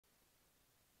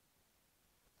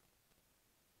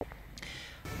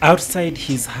Outside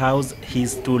his house,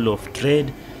 his tool of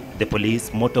trade, the police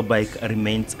motorbike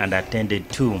remains unattended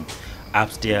to.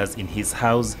 Upstairs in his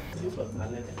house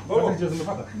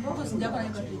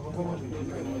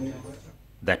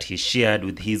that he shared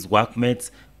with his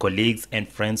workmates, colleagues and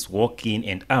friends walk in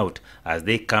and out as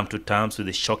they come to terms with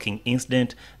the shocking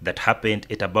incident that happened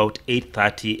at about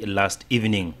 8:30 last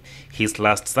evening. His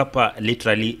last supper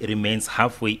literally remains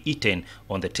halfway eaten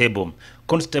on the table.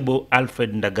 Constable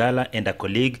Alfred Ndagala and a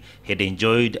colleague had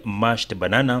enjoyed mashed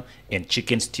banana and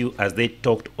chicken stew as they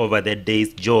talked over their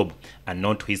day's job.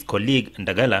 Unknown to his colleague,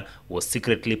 Ndagala was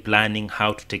secretly planning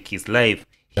how to take his life.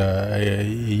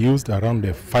 He used around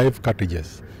 5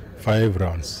 cartridges, 5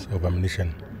 rounds of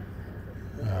ammunition,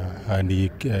 and he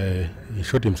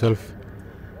shot himself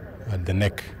at the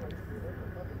neck.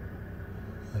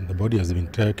 And the body has been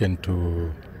taken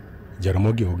to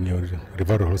Jaramogi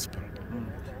Referral Hospital.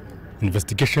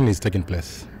 Investigation is taking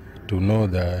place to know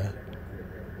the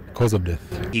cause of death.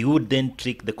 He would then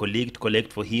trick the colleague to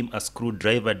collect for him a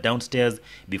screwdriver downstairs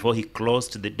before he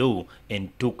closed the door and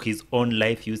took his own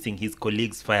life using his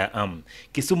colleague's firearm.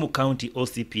 Kisumu County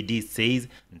OCPD says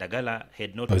Ndagala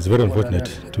had not... It's very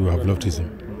unfortunate to have lost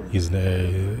him. He's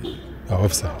an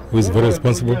officer who is very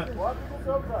responsible,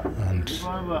 and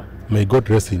may God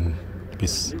rest in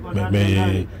peace.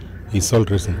 May his soul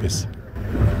rest in peace.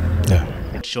 Yeah.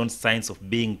 Shown signs of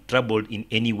being troubled in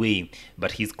any way,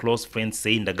 but his close friends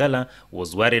say Ndagala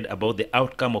was worried about the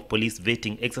outcome of police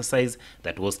vetting exercise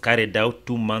that was carried out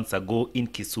 2 months ago in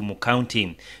Kisumu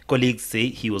County. Colleagues say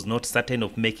he was not certain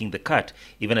of making the cut,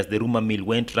 even as the rumor mill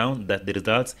went round that the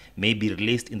results may be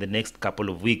released in the next couple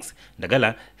of weeks.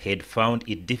 Ndagala had found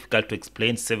it difficult to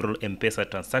explain several M-Pesa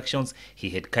transactions he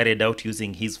had carried out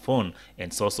using his phone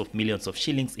and source of millions of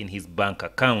shillings in his bank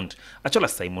account. Achola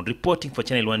Simon reporting for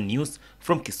Channel 1 News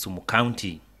from Kisumu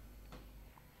County.